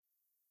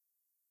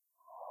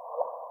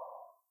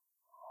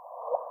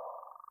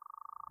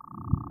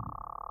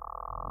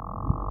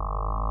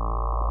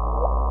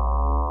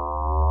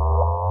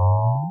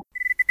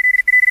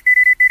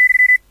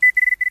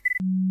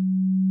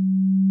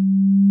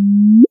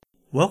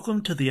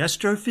Welcome to the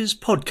Astrophiz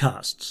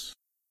podcasts.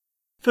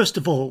 First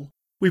of all,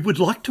 we would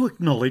like to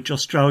acknowledge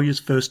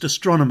Australia's first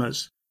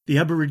astronomers, the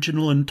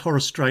Aboriginal and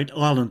Torres Strait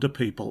Islander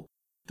people,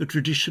 the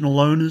traditional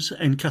owners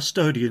and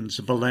custodians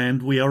of the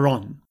land we are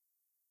on.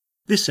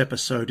 This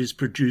episode is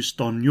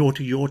produced on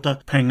Yorta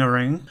Yorta,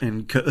 Pangarang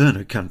and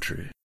Kaurna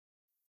country.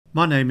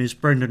 My name is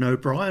Brendan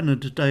O'Brien and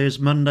today is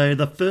Monday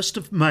the 1st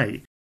of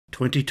May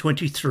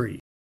 2023.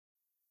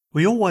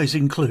 We always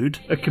include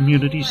a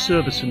community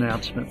service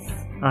announcement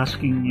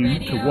asking you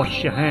to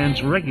wash your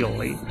hands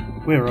regularly,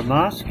 wear a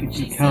mask if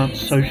you can't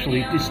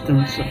socially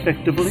distance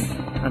effectively,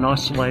 and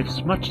isolate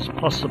as much as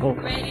possible,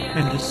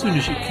 and as soon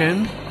as you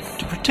can,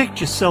 to protect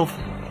yourself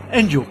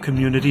and your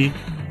community,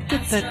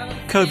 get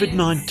that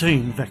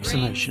COVID-19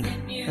 vaccination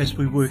as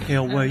we work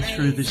our way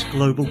through this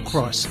global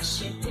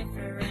crisis.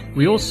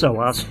 We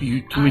also ask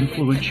you to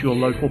influence your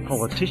local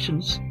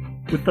politicians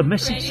with the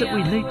message that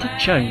we need to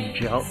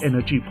change our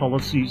energy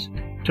policies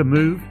to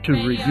move to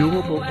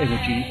renewable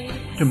energy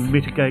to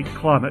mitigate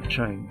climate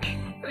change.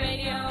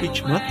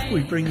 Each month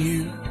we bring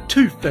you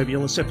two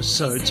fabulous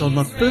episodes. On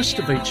the first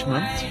of each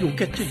month you'll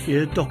get to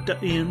hear Dr.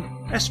 Ian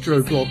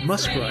Astroblob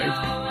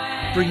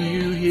Musgrave bring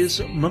you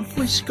his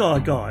monthly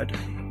SkyGuide,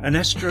 an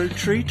astro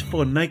treat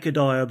for naked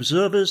eye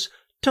observers,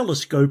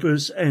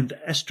 telescopers and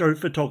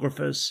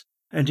astrophotographers,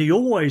 and he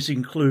always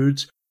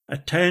includes a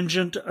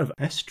tangent of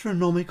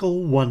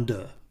astronomical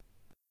wonder.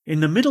 In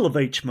the middle of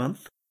each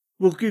month,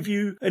 we'll give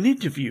you an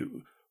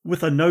interview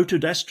with a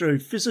noted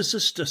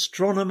astrophysicist,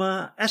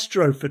 astronomer,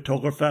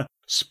 astrophotographer,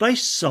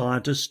 space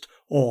scientist,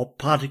 or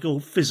particle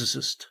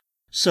physicist.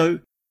 So,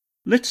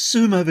 let's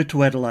zoom over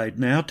to Adelaide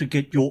now to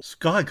get your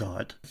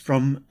SkyGuide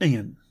from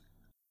Ian.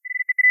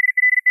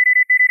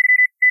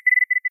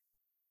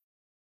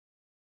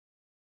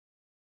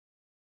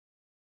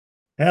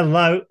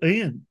 Hello,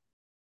 Ian.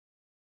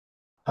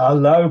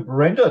 Hello,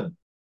 Brendan.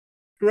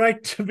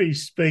 Great to be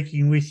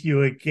speaking with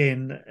you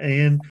again,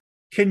 Ian.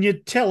 Can you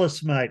tell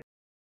us, mate,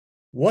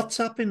 what's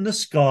up in the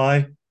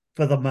sky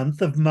for the month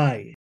of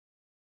May?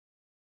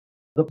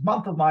 The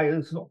month of May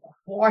is not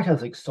quite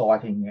as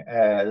exciting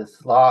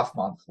as last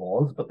month's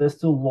was, but there's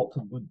still lots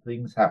of good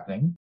things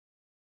happening.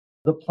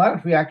 The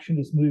planetary action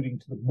is moving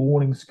to the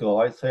morning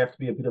sky, so you have to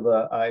be a bit of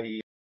a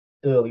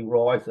early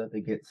riser to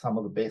get some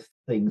of the best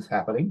things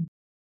happening.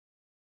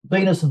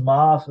 Venus and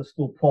Mars are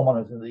still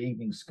prominent in the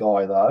evening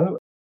sky, though,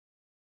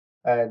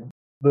 and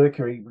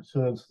Mercury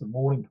returns to the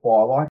morning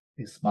twilight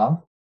this month.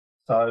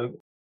 So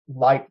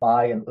late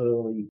May and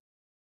early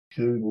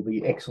June will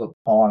be excellent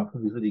time for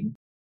visiting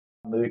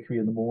Mercury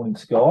in the morning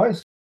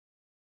skies.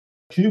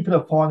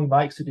 Jupiter finally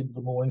makes it into the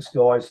morning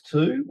skies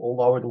too,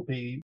 although it'll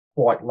be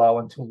quite low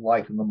until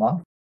late in the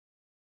month.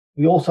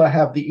 We also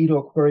have the Eta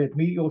Aquariid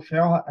Meteor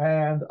Shower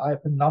and a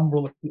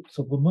penumbral eclipse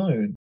of the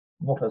moon.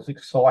 Not as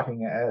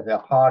exciting as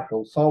our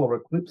partial solar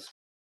eclipse,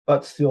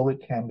 but still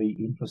it can be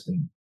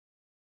interesting.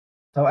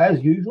 So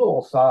as usual,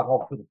 I'll start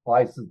off with the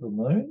places of the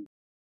moon.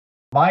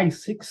 May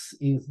 6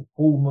 is the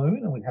full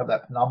moon, and we have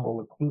that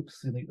penumbral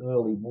eclipse in the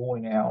early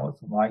morning hours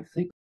of May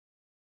 6.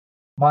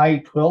 May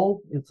 12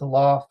 is the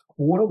last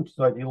quarter, which is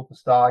ideal for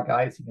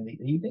stargazing in the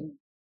evening.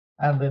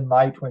 And then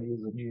May 20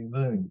 is the new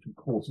moon, which of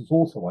course is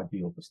also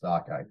ideal for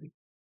stargazing.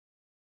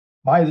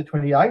 May the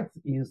 28th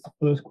is the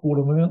first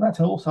quarter moon, and that's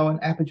also an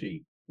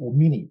apogee, or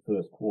mini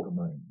first quarter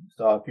moon.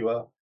 So if you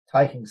are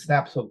taking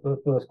snaps of the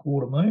first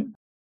quarter moon,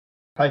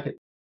 take it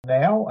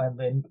now and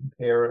then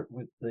compare it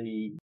with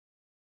the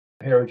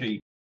Perigee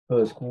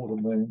first quarter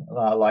moon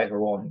later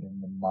on in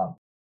the month.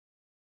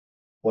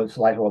 Well, it's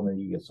later on in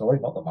the year, sorry,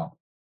 not the month.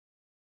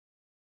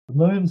 The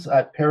moon's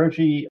at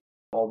Perigee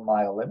on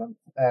May 11th,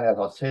 and as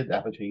I said, the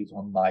apogee is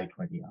on May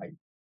 28th.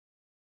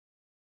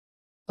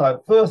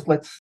 So first,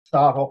 let's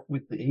start off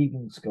with the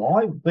evening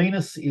sky.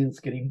 Venus is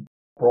getting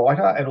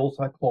brighter and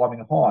also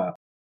climbing higher.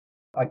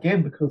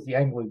 Again, because the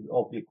angle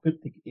of the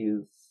ecliptic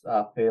is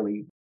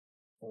fairly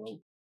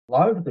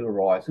low to the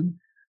horizon,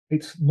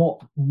 it's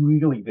not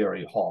really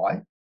very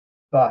high,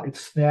 but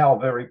it's now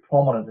very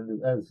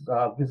prominent as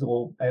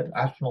visible as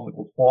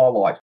astronomical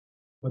twilight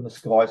when the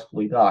sky is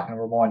fully dark. And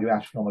I remind you,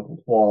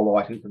 astronomical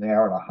twilight is an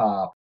hour and a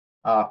half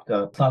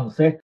after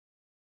sunset.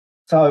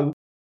 So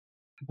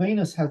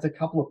Venus has a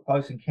couple of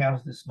close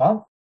encounters this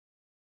month.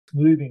 It's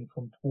moving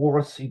from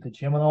Taurus into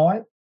Gemini.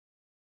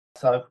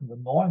 So from the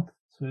 9th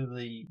to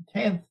the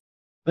 10th,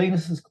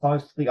 Venus is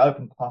close to the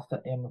open cluster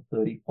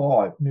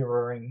M35,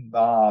 mirroring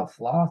Mars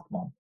last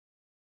month.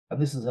 And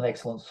this is an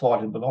excellent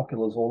sight in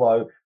binoculars,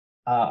 although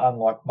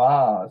unlike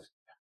Mars,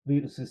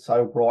 Venus is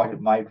so bright it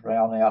may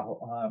drown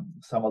out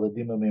some of the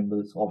dimmer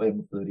members of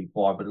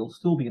M35, but it'll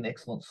still be an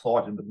excellent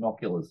sight in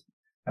binoculars.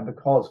 And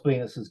because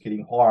Venus is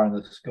getting higher in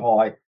the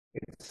sky,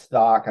 it's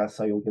darker,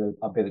 so you'll get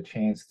a better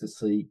chance to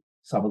see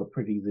some of the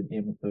pretties in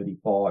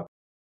M35.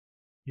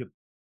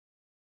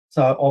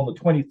 So on the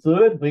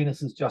 23rd,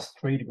 Venus is just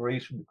 3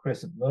 degrees from the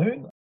crescent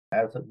moon,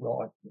 as it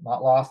was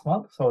last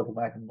month, so it'll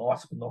make a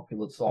nice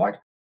binocular sight.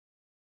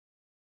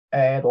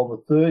 And on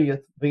the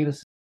 30th, Venus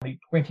is only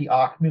 20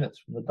 arc minutes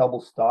from the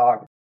double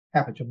star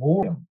Kappa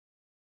Geminorum.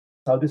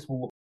 So this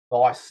will look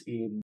nice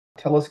in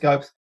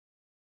telescopes.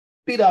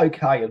 Bit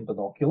okay in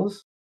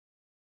binoculars,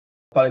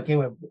 but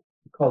again,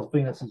 because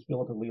Venus is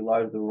relatively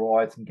low to the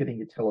horizon, getting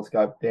your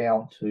telescope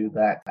down to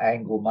that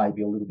angle may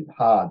be a little bit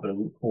hard, but it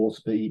will of course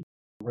be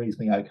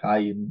reasonably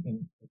okay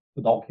in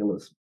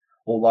binoculars,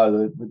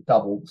 although the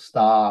double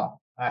star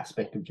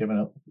aspect of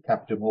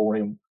Kappa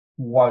Geminorum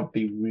won't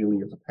be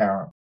really as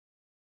apparent.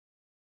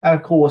 And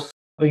of course,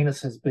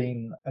 Venus has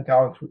been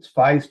going through its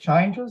phase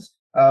changes.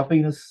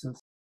 Venus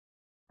has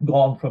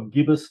gone from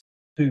gibbous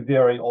to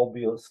very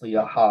obviously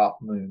a half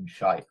moon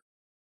shape.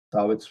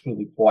 So it's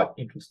really quite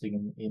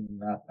interesting in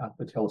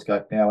the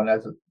telescope now. And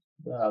as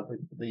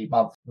the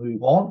months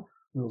move on,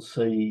 we'll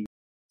see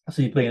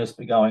Venus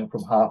be going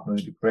from half moon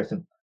to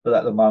crescent. But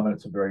at the moment,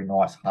 it's a very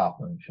nice half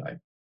moon shape.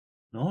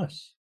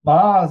 Nice.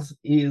 Mars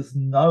is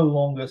no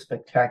longer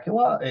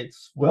spectacular.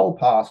 It's well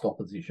past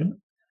opposition.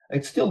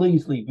 It's still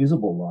easily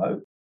visible,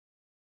 though.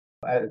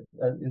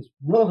 It's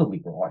relatively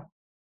bright.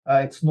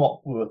 It's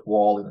not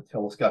worthwhile in a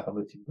telescope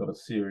unless you've got a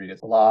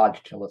serious,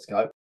 large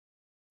telescope.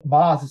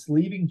 Mars is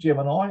leaving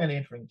Gemini and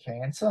entering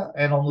Cancer,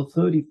 and on the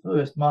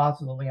 31st,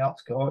 Mars is on the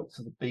outskirts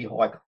of the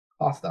Beehive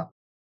Cluster,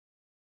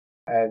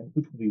 and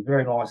which will be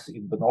very nice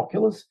in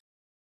binoculars.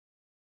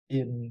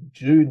 In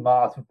June,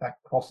 Mars, in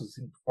fact, crosses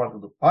in front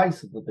of the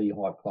face of the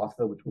Beehive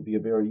Cluster, which will be a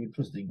very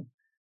interesting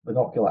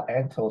binocular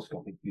and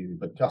telescopic view.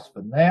 But just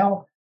for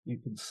now, you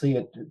can see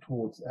it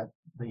towards at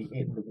the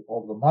end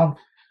of the month.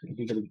 It'll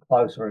be getting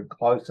closer and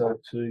closer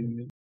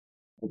to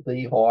the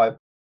Beehive. If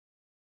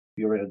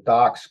you're in a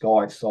dark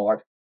sky site,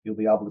 you'll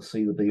be able to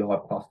see the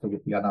Beehive Cluster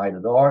with the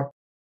unaided eye,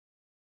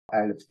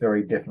 and it's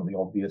very definitely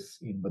obvious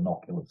in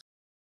binoculars.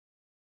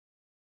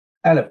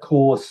 And of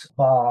course,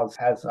 Mars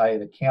has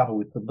an encounter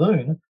with the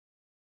Moon,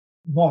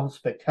 not as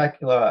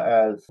spectacular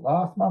as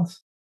last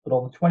month's, but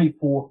on the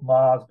 24th,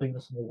 Mars,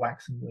 Venus, and the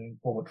waxing moon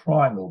form a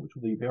triangle, which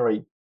will be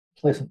very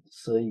pleasant to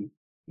see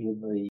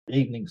in the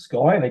evening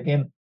sky. And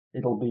again,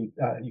 it'll be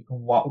you can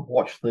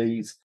watch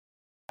these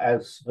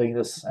as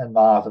Venus and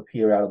Mars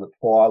appear out of the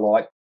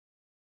twilight,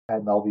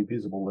 and they'll be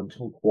visible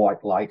until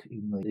quite late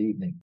in the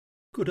evening.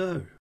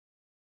 Good-o.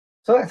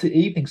 So that's the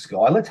evening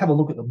sky. Let's have a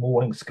look at the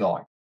morning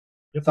sky.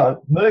 Yep.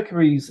 So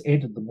Mercury's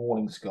entered the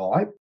morning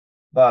sky,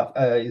 but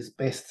is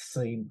best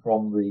seen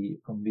from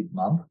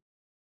mid-month.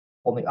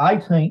 On the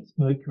 18th,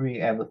 Mercury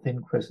and the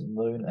thin crescent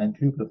moon and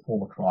Jupiter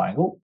form a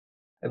triangle.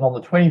 And on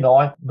the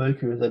 29th,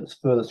 Mercury is at its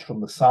furthest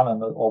from the sun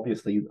and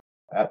obviously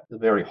at the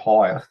very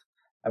highest,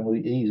 and will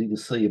be easy to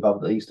see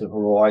above the eastern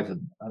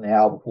horizon an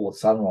hour before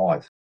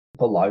sunrise,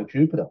 below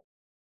Jupiter.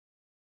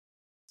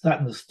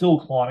 Saturn is still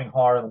climbing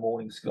higher in the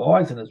morning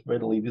skies and is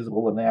readily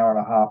visible an hour and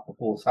a half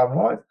before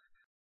sunrise.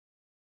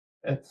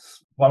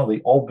 It's one of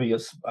the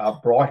obvious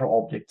brighter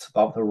objects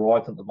above the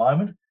horizon at the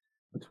moment,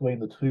 between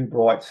the two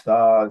bright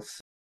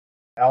stars,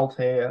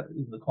 Altair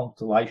in the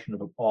constellation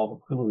of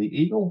Aquila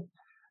the Eagle,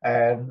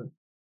 and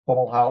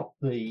Fomalhaut,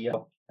 the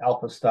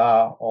alpha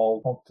star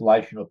of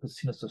constellation of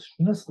Persinus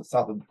Astrinus, the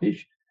southern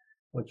fish,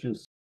 which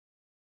is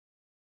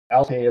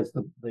Altair's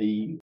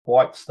the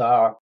white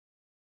star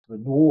to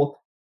the north,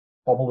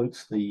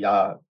 Fomalhaut's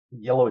the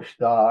yellowish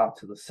star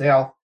to the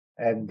south,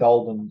 and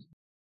golden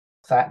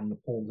Saturn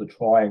forms a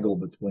triangle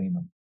between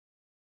them.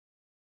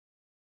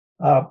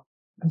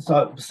 And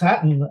so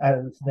Saturn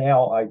is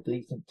now a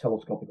decent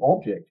telescopic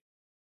object,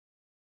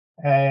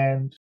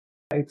 and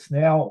it's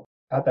now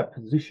at that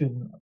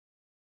position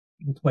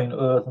between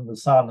Earth and the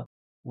Sun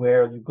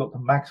where you've got the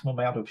maximum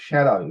amount of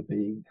shadow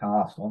being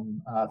cast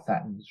on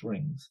Saturn's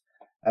rings.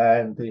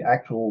 And the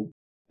actual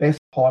best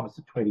time is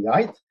the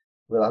 28th,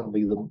 where that'll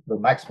be the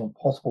maximum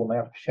possible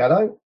amount of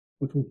shadow,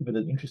 which will give it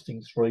an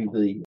interesting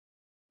 3D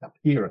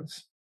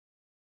appearance.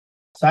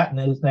 Saturn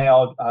is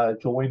now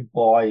joined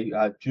by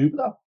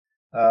Jupiter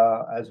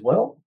as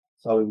well.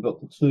 So we've got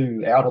the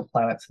two outer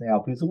planets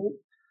now visible.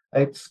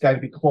 It's going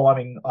to be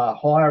climbing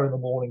higher in the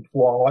morning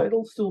twilight.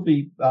 It'll still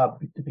be a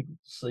bit difficult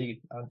to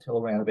see until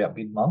around about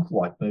mid-month,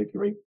 like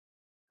Mercury.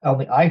 On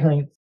the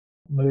 18th,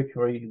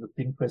 Mercury, the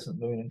thin crescent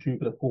moon, and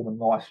Jupiter form a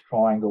nice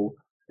triangle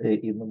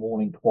in the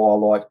morning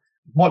twilight.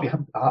 It might be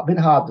a bit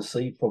hard to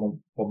see from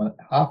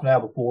half an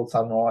hour before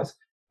sunrise,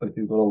 but if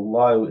you've got a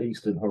low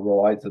eastern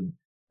horizon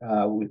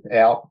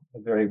without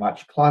very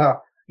much clutter,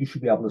 you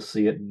should be able to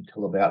see it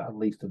until about at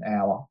least an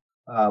hour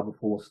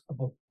before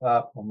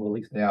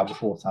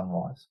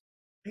sunrise.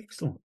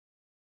 Excellent.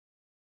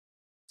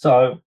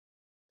 So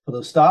for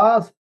the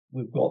stars,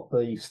 we've got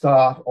the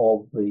start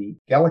of the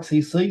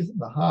galaxy season.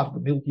 The heart of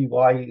the Milky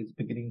Way is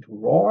beginning to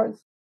rise.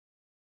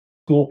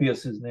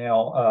 Scorpius is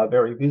now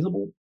very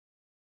visible.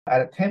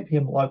 At 10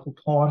 p.m. local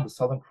time, the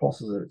Southern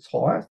Cross is at its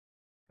highest,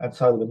 and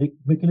so the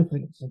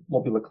magnificent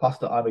globular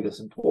cluster Omega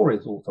Centauri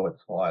is also at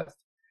its highest.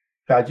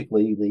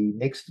 Tragically, the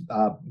next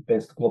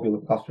best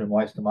globular cluster in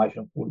my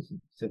estimation,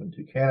 47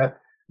 Tucana,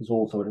 is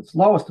also at its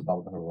lowest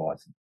above the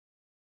horizon.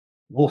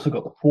 We've also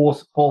got the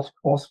false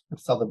cross, the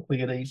Southern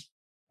Pleiades,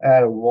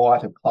 and a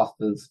riot of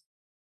clusters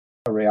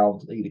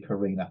around Eta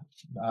Carina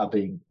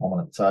being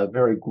prominent. So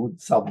very good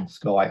southern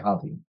sky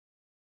hunting.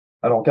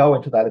 And I'll go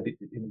into that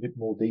in a bit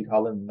more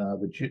detail in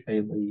the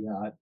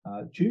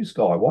Due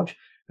Sky Watch,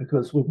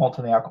 because we want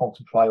to now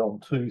concentrate on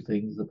two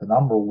things: the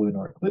penumbral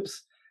lunar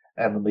eclipse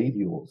and the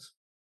meteors.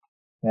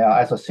 Now,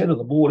 as I said, in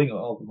the morning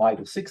of May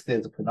the 6th,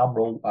 there's a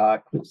penumbral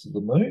eclipse of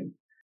the moon.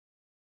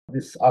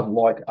 This,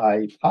 unlike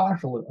a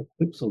partial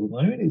eclipse of the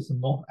moon, is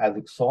not as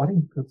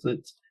exciting because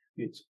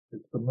it's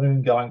the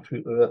moon going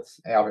through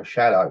Earth's outer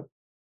shadow.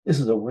 This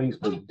is a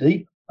reasonably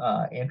deep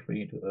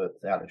entry into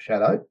Earth's outer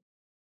shadow.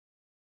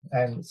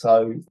 And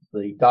so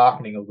the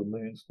darkening of the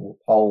moon's north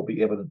pole will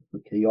be evident to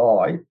the key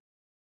eye.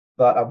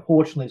 But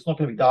unfortunately, it's not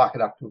going to be dark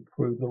enough to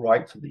improve the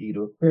rates of the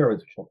Eta Aquariids,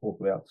 which I'll talk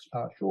about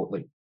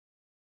shortly.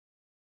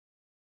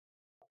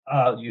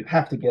 You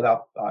have to get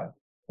up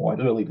quite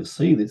early to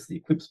see this. The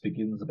eclipse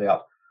begins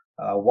about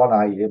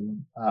 1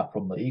 a.m.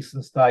 From the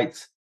eastern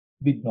states,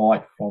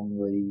 midnight from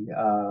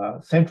the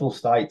central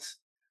states,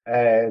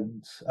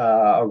 and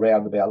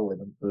around about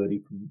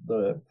 11:30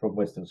 from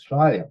Western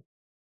Australia.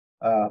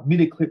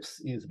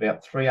 Mid-eclipse is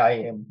about 3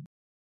 a.m.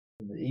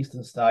 in the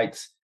eastern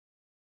states,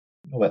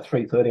 about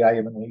 3:30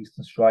 a.m. in the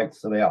eastern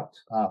states, about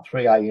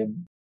 3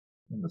 a.m.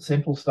 in the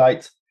central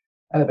states,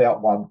 and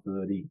about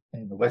 1:30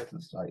 in the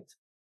western states.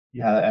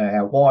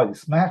 And why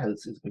this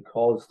matters is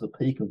because the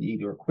peak of the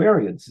Eta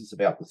Aquariids is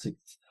about the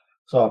 6th.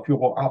 So if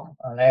you're up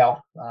and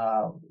out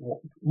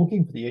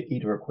looking for the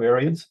Eta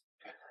Aquariids,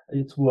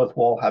 it's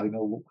worthwhile having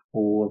a look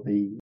for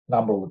the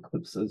penumbral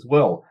eclipse as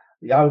well.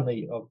 The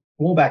only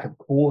drawback, of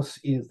course,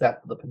 is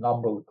that the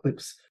penumbral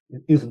eclipse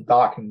isn't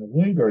darkening the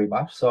moon very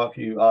much. So if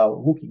you are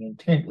looking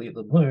intently at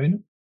the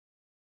moon,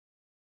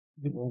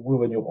 it will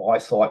ruin your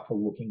eyesight for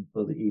looking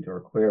for the Eta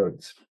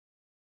Aquariids.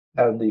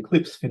 And the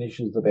eclipse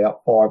finishes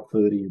about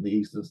 5:30 in the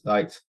eastern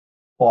states,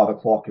 5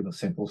 o'clock in the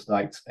central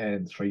states,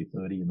 and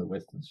 3:30 in the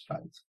western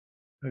states.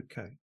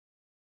 Okay.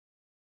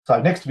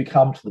 So next we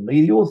come to the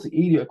meteors, the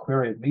Eta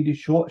Aquariid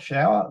Meteor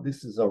Shower.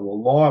 This is a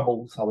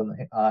reliable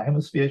southern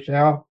hemisphere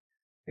shower.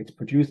 It's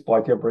produced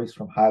by debris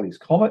from Halley's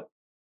Comet,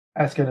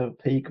 and it's going to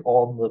peak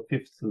on the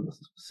 5th to the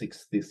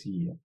 6th this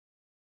year.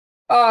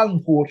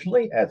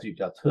 Unfortunately, as you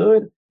just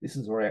heard, this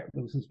is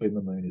when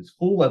the moon is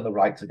full and the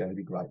rates are going to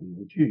be greatly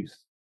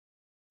reduced.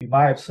 You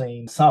may have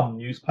seen some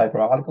newspaper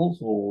articles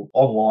or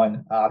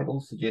online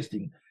articles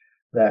suggesting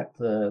that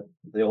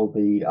there will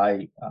be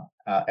a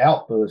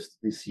outburst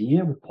this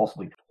year with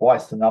possibly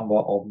twice the number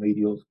of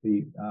meteors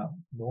we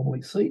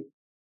normally see.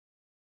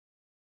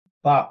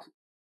 But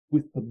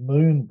with the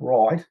moon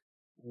bright,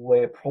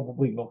 we're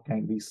probably not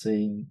going to be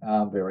seeing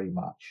very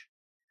much.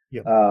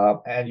 Yep.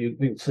 And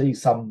you'll see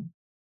some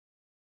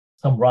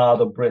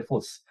rather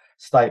breathless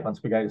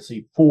statements. We're going to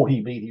see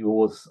 40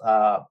 meteors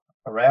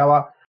per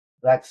hour.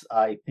 That's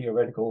a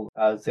theoretical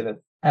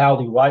zenith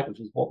hourly rate, which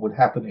is what would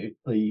happen if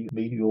the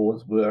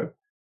meteors were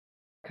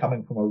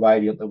coming from a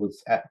radiant that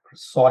was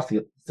precisely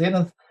at the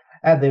zenith,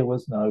 and there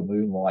was no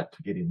moonlight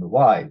to get in the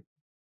way.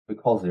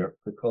 Because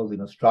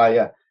in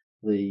Australia,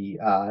 the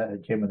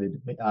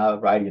Gemini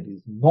radiant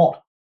is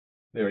not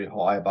very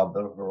high above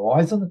the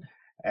horizon,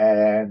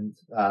 and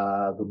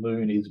the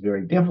moon is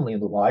very definitely in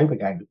the way. We're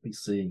going to be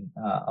seeing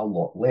a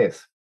lot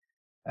less.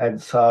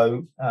 And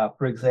so,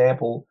 for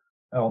example,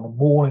 on the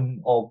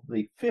morning of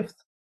the 5th,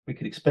 we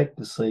could expect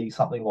to see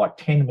something like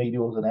 10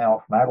 meteors an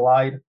hour from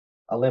Adelaide,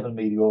 11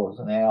 meteors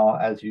an hour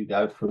as you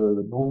go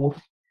further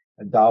north,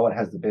 and Darwin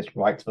has the best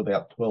rates of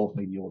about 12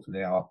 meteors an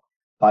hour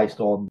based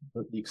on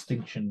the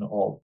extinction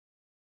of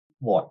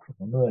light from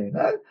the moon.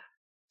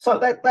 So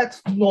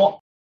that's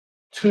not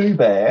too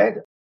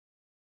bad.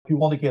 If you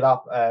want to get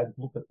up and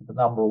look at the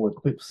penumbral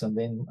eclipse and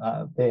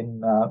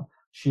then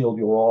shield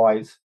your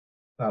eyes,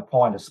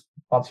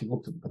 once you've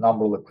looked at the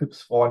penumbral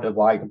eclipse, find a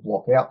way to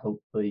block out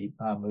the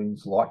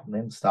moon's light and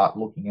then start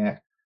looking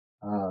at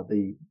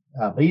the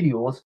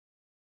meteors.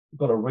 You've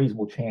got a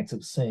reasonable chance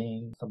of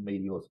seeing some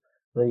meteors.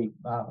 The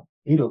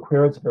Eta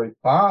Aquariids are very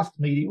fast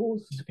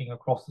meteors, zipping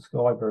across the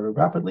sky very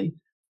rapidly,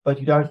 but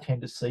you don't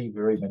tend to see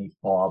very many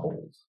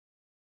fireballs,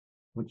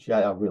 which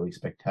are really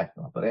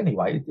spectacular. But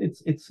anyway,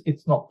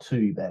 it's not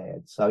too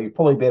bad. So you're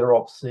probably better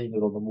off seeing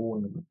it on the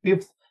morning of the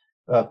 5th.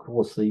 Of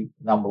course, the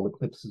penumbral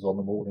eclipse is on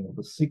the morning of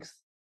the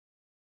 6th.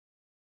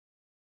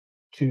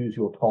 Choose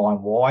your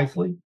time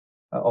wisely.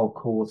 Of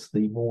course,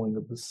 the morning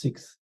of the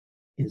 6th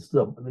is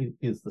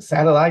the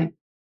Saturday.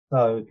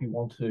 So if you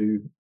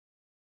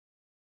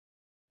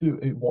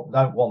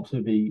don't want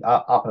to be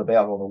up and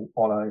about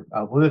on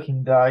a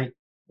working day,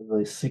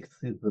 the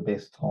 6th is the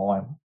best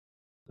time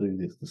to do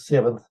this. The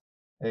 7th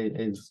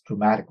is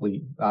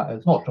dramatically,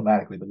 it's not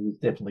dramatically, but it's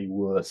definitely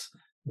worse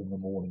than the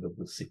morning of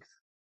the 6th.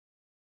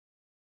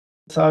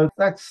 So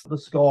that's the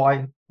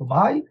sky for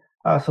May.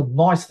 Some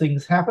nice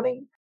things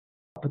happening,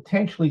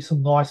 potentially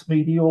some nice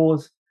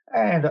meteors,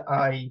 and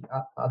a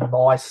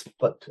nice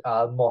but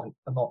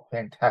not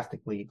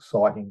fantastically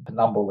exciting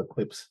penumbral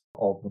eclipse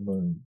of the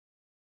moon.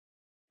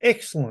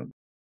 Excellent.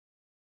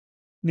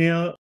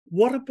 Now,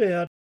 what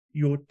about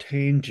your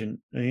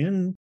tangent,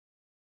 Ian?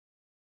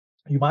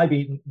 You may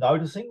be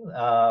noticing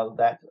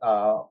that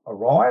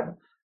Orion,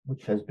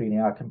 which has been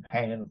our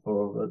companion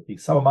for the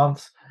summer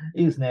months,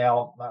 is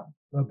now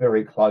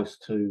very close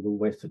to the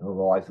western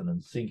horizon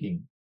and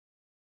sinking.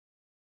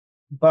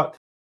 But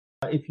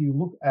if you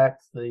look at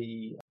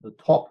the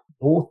top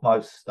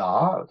northmost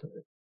star,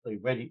 the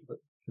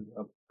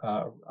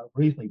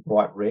reasonably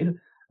bright red,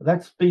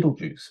 that's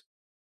Betelgeuse.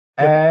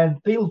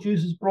 And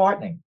Betelgeuse is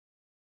brightening.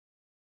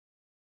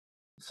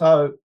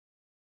 So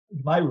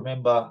you may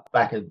remember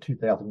back in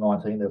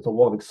 2019, there was a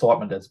lot of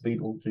excitement as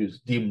Betelgeuse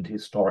dimmed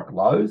historic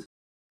lows,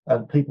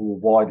 and people were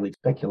widely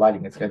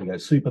speculating it's going to go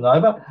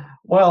supernova.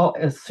 Well,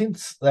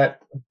 since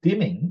that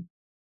dimming,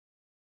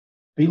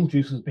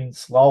 Betelgeuse has been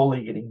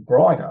slowly getting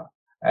brighter,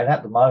 and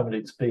at the moment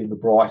it's been the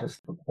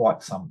brightest for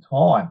quite some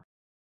time.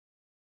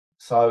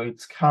 So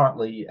it's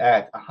currently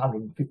at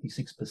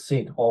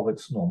 156% of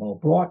its nominal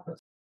brightness.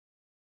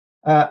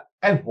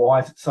 And why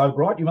is it so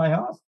bright, you may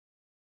ask?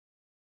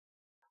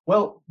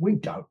 Well, we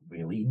don't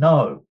really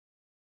know.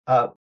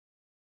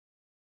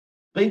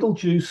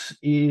 Betelgeuse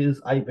is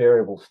a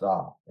variable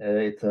star.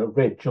 It's a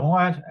red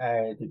giant,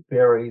 and it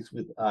varies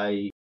with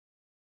a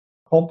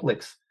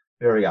complex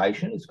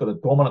variation. It's got a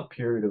dominant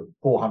period of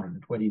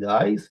 420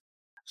 days,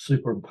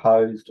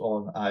 superimposed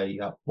on a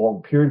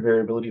long period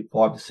variability of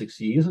 5 to 6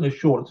 years, and a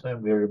shorter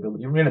term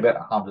variability around about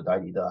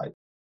 180 days.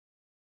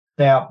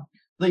 Now,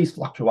 these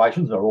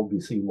fluctuations are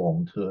obviously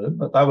long term,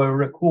 but they were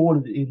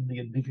recorded in the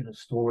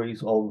indigenous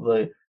stories of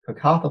the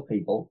Kappa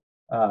people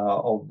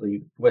of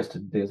the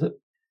Western Desert,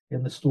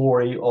 in the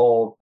story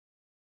of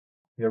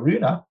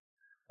Yaruna,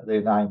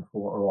 their name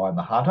for Orion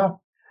the Hunter,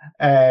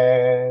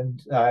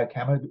 and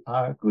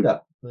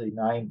Kamaguda, the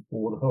name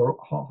for the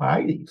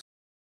Hyades.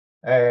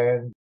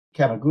 And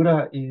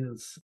Kamaguda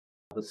is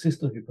the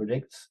sister who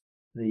predicts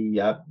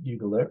the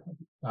Ugalea,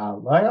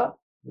 what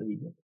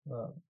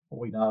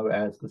we know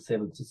as the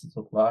Seven Sisters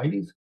of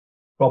Pleiades,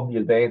 from the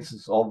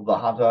advances of the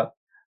hunter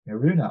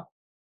Yaruna.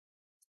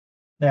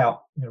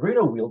 Now,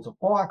 Yaruna wields a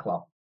fire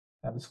club,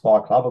 and this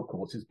fire club, of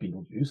course, is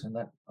Betelgeuse, and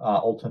that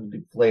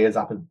alternative flares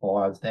up and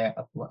dies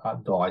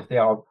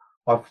down.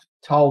 I've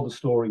told the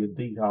story in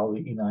detail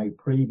in a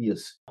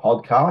previous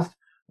podcast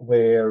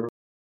where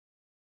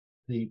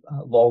the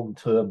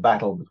long-term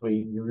battle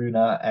between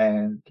Yaruna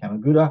and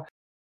Kamaguda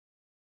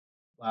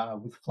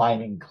with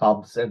flaming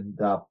clubs and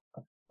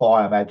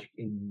fire magic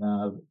in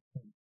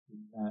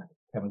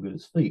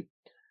Kamaguda's feet.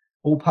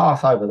 We'll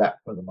pass over that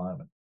for the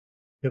moment.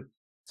 Yep.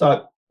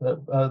 So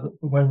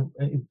when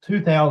in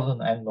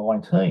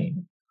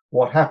 2019,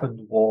 what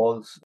happened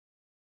was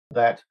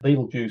that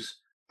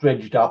Betelgeuse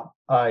dredged up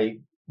a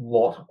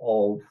lot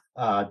of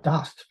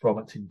dust from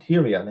its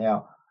interior.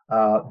 Now,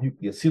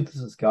 nuclear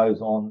synthesis goes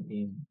on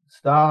in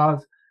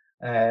stars,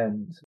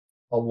 and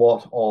a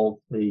lot of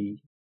the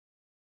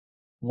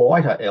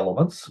lighter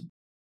elements,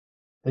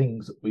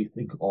 things that we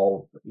think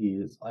of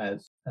as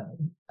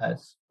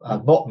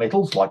not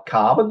metals like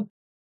carbon,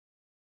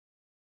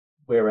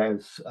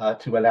 whereas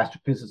to an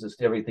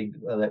astrophysicist, everything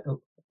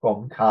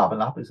from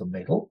carbon up is a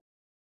metal.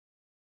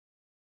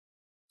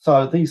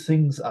 So these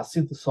things are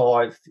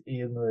synthesized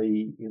in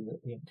the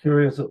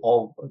interiors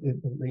of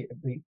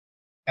the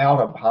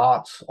outer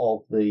parts of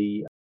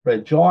the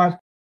red giant,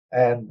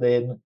 and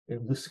then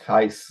in this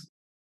case,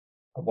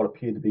 what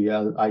appeared to be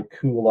a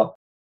cooler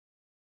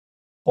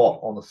spot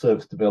on the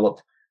surface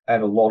developed,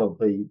 and a lot of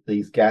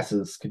these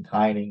gases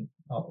containing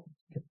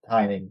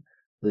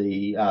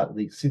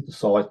the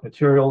synthesized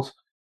materials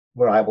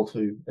were able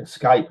to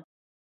escape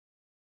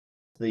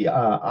the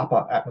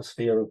upper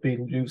atmosphere of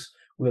Betelgeuse,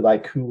 where they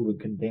cooled and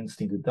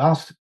condensed into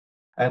dust,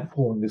 and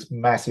forming this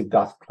massive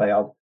dust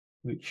cloud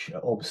which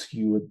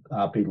obscured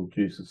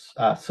Betelgeuse's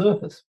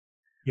surface,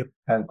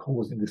 and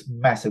causing this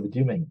massive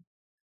dimming.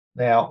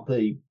 Now,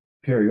 the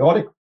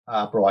periodic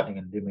brightening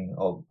and dimming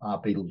of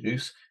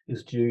Betelgeuse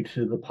is due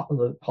to the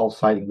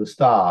pulsating of the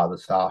star. The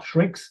star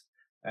shrinks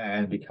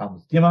and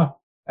becomes dimmer,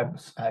 and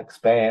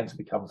expands,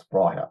 becomes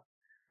brighter.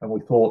 And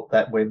we thought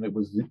that when it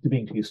was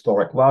dipping to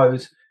historic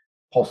lows,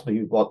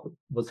 possibly what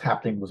was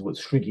happening was it was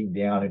shrinking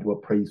down into a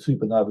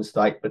pre-supernova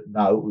state, but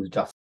no, it was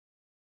just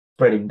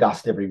spreading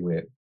dust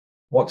everywhere.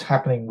 What's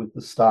happening with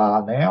the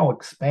star now?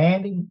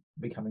 Expanding,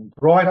 becoming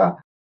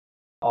brighter.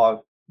 I've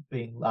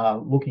been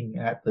looking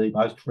at the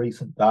most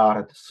recent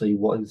data to see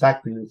what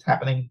exactly is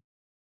happening,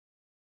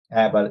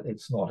 but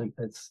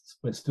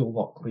we're still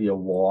not clear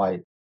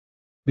why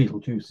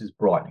Betelgeuse is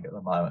brightening at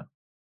the moment.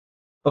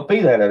 But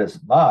be that as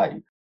it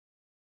may,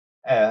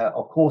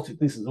 of course, if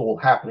this is all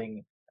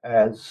happening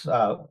as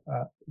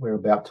we're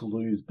about to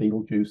lose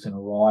Betelgeuse and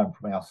Orion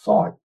from our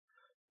sight.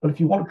 But if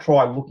you want to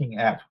try looking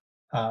at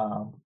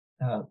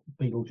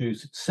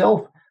Betelgeuse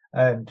itself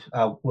and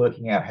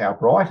working out how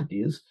bright it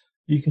is,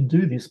 you can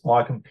do this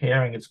by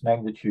comparing its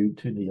magnitude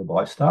to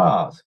nearby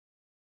stars.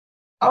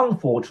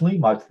 Unfortunately,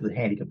 most of the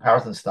handy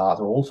comparison stars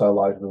are also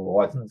low to the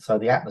horizon, so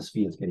the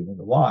atmosphere is getting in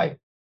the way.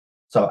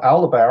 So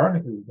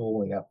Aldebaran is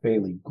normally a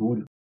fairly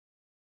good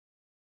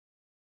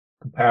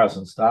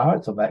comparison star.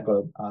 It's got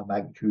a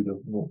magnitude of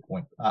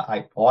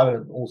 0.85,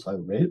 and it's also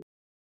red.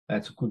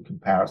 That's a good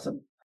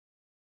comparison.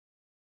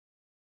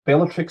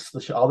 Bellatrix,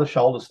 the other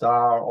shoulder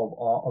star of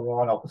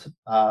Orion opposite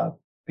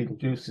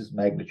Betelgeuse, is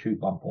magnitude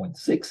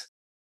 1.6.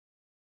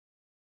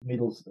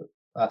 Middle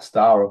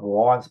star of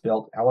Orion's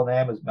belt,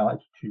 Allenham, is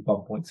magnitude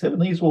 1.7.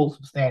 These are all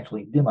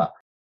substantially dimmer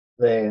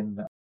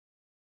than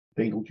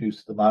Betelgeuse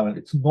at the moment.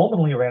 It's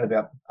nominally around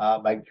about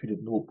magnitude of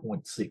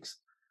 0.6.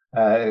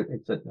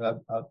 It's a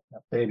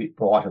fair bit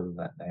brighter than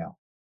that now.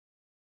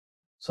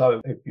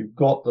 So if you've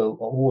got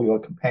all your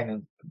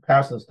comparison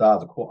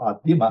stars are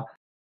dimmer,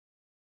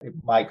 it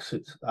makes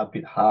it a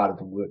bit harder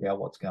to work out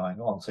what's going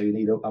on. So you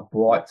need a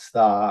bright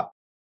star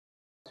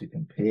to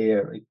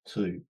compare it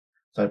to.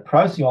 So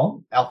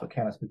Procyon, Alpha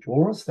Canis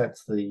Majoris,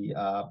 that's the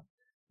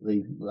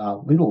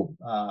little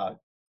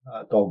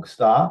dog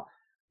star,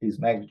 is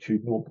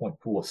magnitude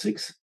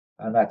 0.46,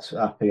 and that's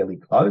fairly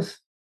close.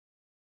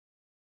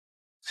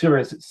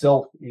 Sirius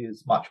itself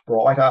is much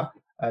brighter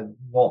and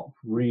not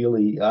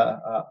really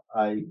a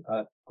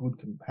good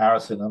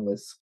comparison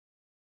unless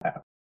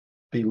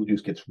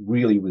Betelgeuse gets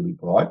really, really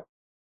bright.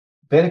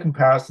 Better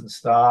comparison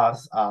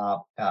stars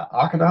are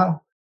Arcada,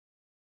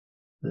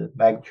 the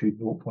magnitude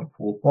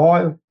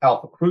 0.45,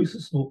 Alpha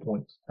Crucis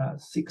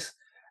 0.6,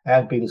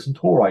 and Beta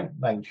Centauri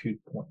magnitude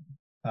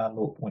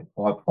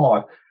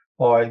 0.55.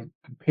 By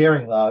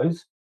comparing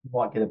those, you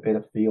might get a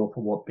better feel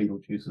for what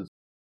Betelgeuse's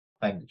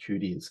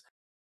magnitude is.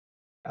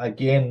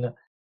 Again,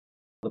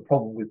 the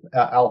problem with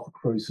Alpha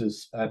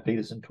Crucis,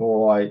 Beta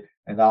Centauri,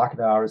 and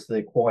Arcada is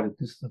they're quite a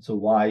distance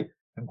away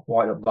and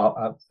quite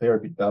a fair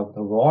bit above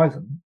the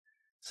horizon.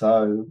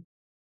 So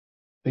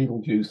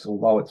Betelgeuse,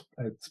 although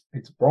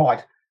it's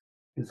bright,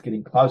 is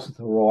getting closer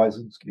to the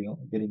horizon, it's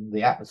getting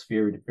the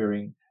atmosphere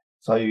interfering.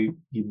 So you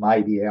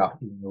may be out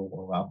in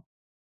your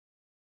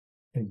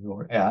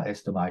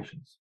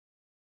estimations.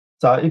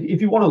 So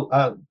if you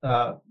want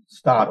to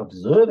start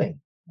observing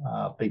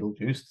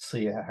Betelgeuse to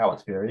see how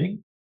it's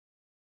varying,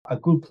 a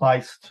good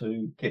place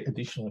to get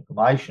additional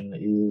information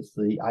is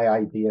the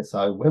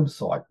AAVSO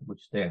website,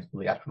 which stands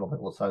for the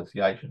Astronomical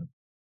Association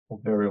of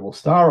Variable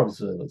Star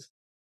Observers.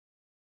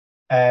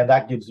 And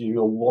that gives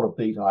you a lot of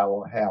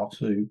detail on how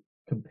to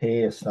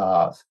compare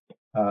stars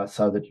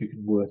so that you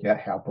can work out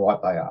how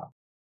bright they are.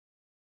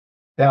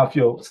 Now, if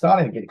you're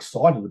starting to get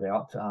excited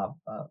about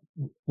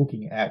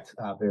looking at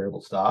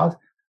variable stars,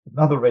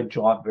 another red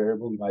giant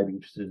variable you may be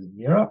interested in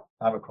nearer,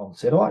 Omicron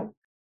Ceti.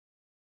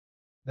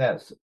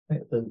 That's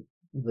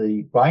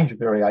the range of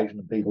variation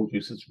of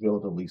Betelgeuse is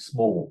relatively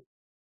small.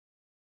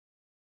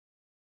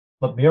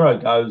 But Miro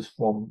goes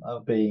from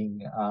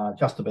being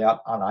just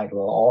about unaided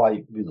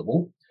eye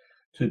visible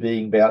to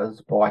being about as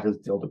bright as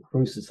Delta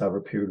Crucis over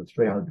a period of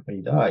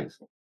 320 days.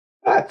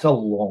 That's a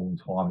long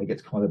time. It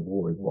gets kind of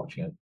boring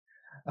watching it.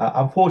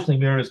 Unfortunately,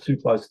 Miro is too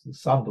close to the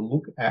sun to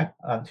look at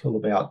until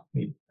about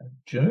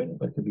mid-June,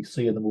 but it can be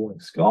seen in the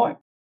morning sky,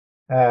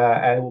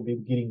 and it will be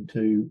beginning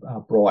to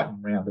brighten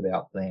round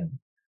about then.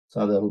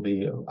 So that'll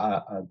be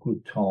a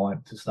good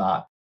time to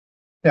start.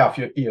 Now,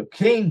 if you're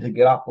keen to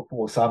get up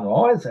before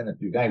sunrise, and if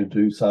you're going to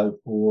do so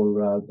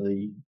for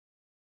the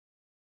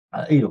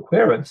Eta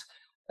Aquariids,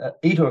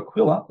 Eta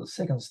Aquila, the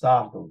second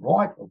star to the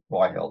right of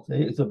Bright LT,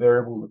 is a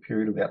variable with a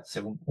period of about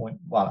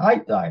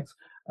 7.18 days.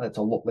 And it's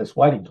a lot less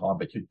waiting time,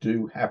 but you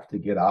do have to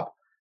get up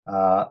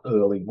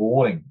early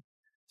morning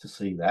to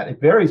see that.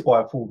 It varies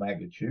by a full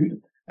magnitude,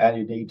 and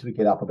you need to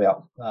get up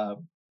about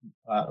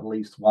at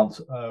least once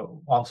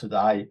a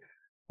day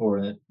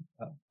or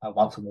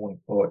once a morning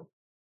for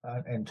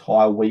an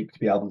entire week to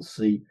be able to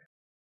see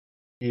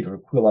Eta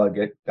Aquila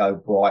go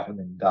bright and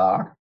then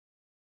dark.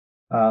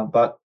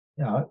 But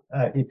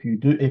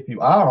if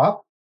you are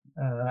up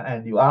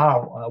and you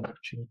are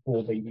watching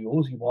for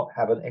meteors, you might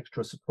have an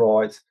extra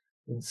surprise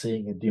in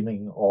seeing a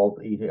dimming of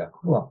Eta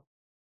Aquila.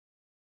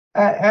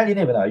 And you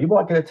never know, you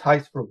might get a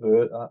taste for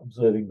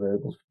observing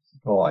variables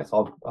surprise.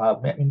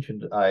 I've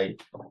mentioned a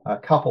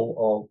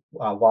couple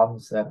of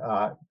ones that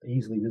are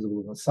easily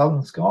visible in the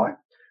southern sky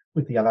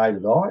with the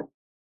unaided eye,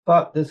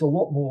 but there's a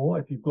lot more.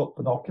 If you've got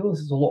binoculars,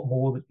 there's a lot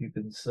more that you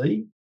can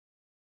see.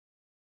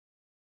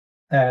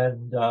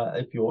 And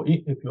if you're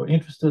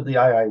interested, the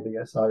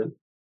AAVSO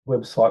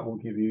website will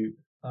give you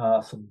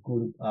some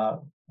good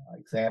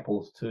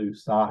examples to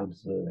start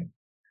observing.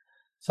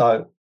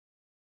 So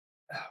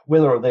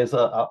whether there's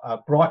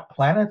a bright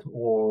planet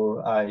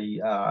or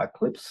a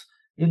eclipse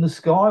in the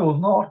sky or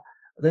not,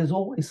 there's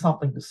always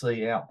something to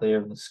see out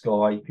there in the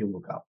sky if you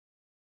look up.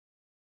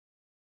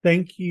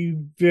 Thank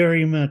you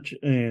very much,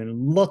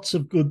 Ian. Lots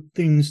of good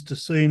things to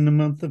see in the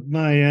month of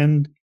May.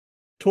 And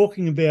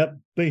talking about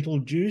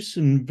Betelgeuse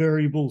and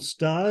variable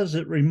stars,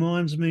 it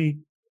reminds me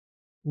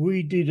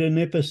we did an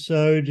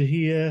episode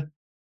here,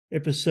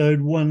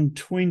 episode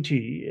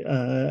 120,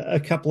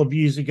 a couple of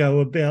years ago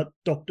about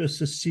Dr.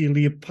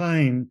 Cecilia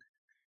Payne,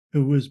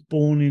 who was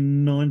born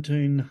in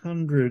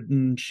 1900,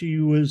 and she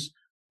was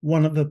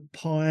one of the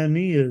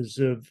pioneers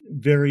of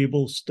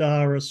variable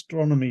star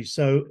astronomy.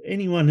 So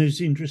anyone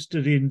who's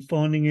interested in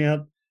finding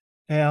out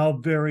how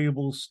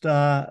variable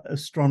star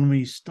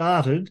astronomy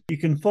started, you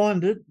can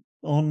find it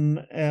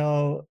on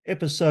our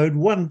episode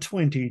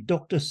 120,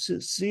 Dr.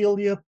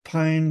 Cecilia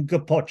Payne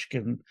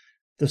Gapochkin.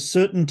 the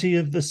certainty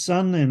of the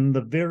sun and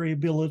the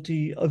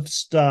variability of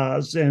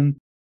stars. And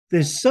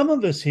there's some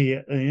of us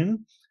here,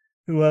 Ian,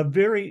 who are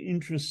very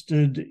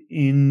interested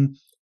in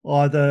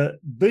either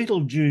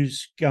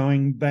Betelgeuse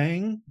going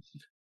bang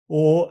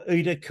or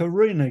Eta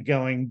Aquariid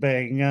going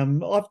bang.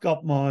 I've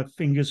got my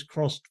fingers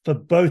crossed for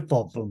both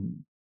of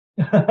them.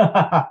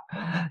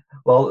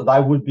 Well, they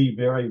would be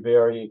very,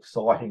 very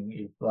exciting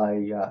if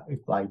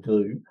they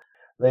do.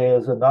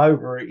 There's a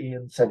nova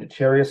in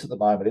Sagittarius at the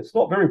moment. It's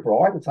not very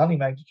bright. It's only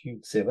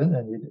magnitude 7,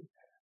 and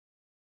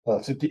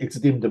it's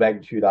dimmed to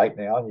magnitude 8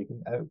 now, and you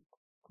can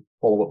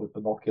follow it with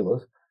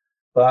binoculars.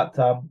 But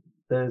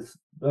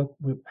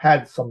we've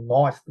had some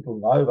nice little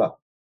nova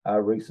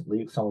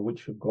recently, some of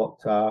which have got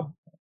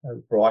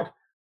bright to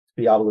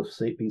be able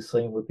to be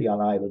seen with the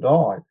unaided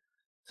eye.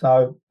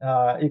 So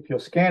if you're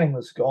scanning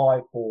the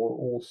sky for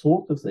all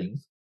sorts of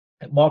things,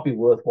 it might be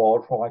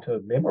worthwhile trying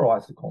to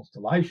memorize the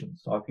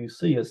constellations. So if you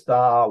see a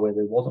star where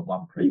there wasn't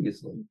one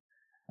previously,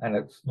 and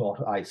it's not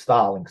a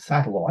Starlink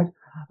satellite,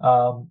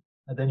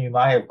 then you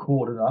may have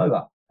caught a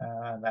nova,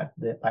 and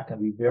that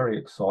can be very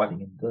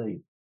exciting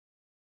indeed.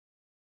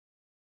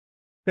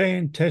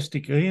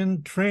 Fantastic,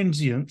 Ian.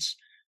 Transients,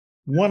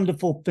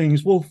 wonderful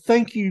things. Well,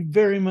 thank you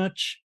very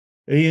much,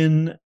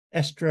 Ian,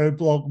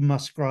 Astroblog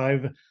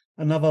Musgrave.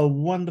 Another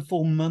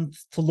wonderful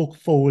month to look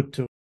forward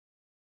to.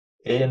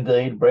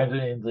 Indeed, Brendan,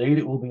 indeed.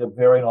 It will be a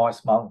very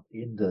nice month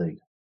indeed.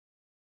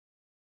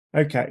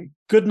 Okay.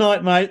 Good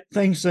night, mate.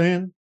 Thanks,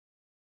 Ian.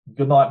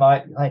 Good night,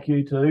 mate. Thank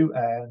you too.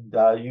 And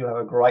you have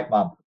a great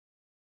month.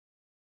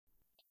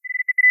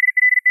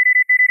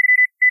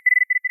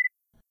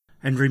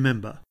 And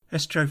remember,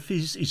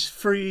 Astrophiz is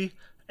free,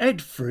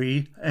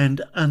 ad-free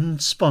and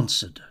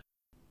unsponsored.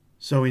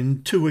 So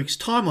in 2 weeks'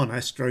 time on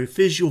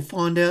Astrophiz, you'll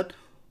find out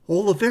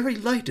all the very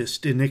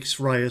latest in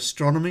X-ray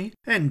astronomy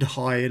and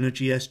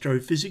high-energy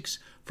astrophysics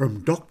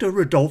from Dr.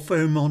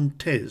 Rodolfo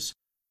Montez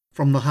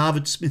from the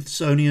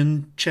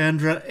Harvard-Smithsonian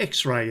Chandra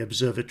X-Ray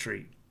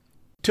Observatory.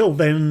 Till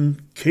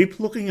then,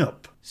 keep looking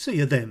up. See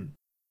you then.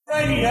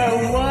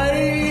 Radio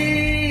Wave!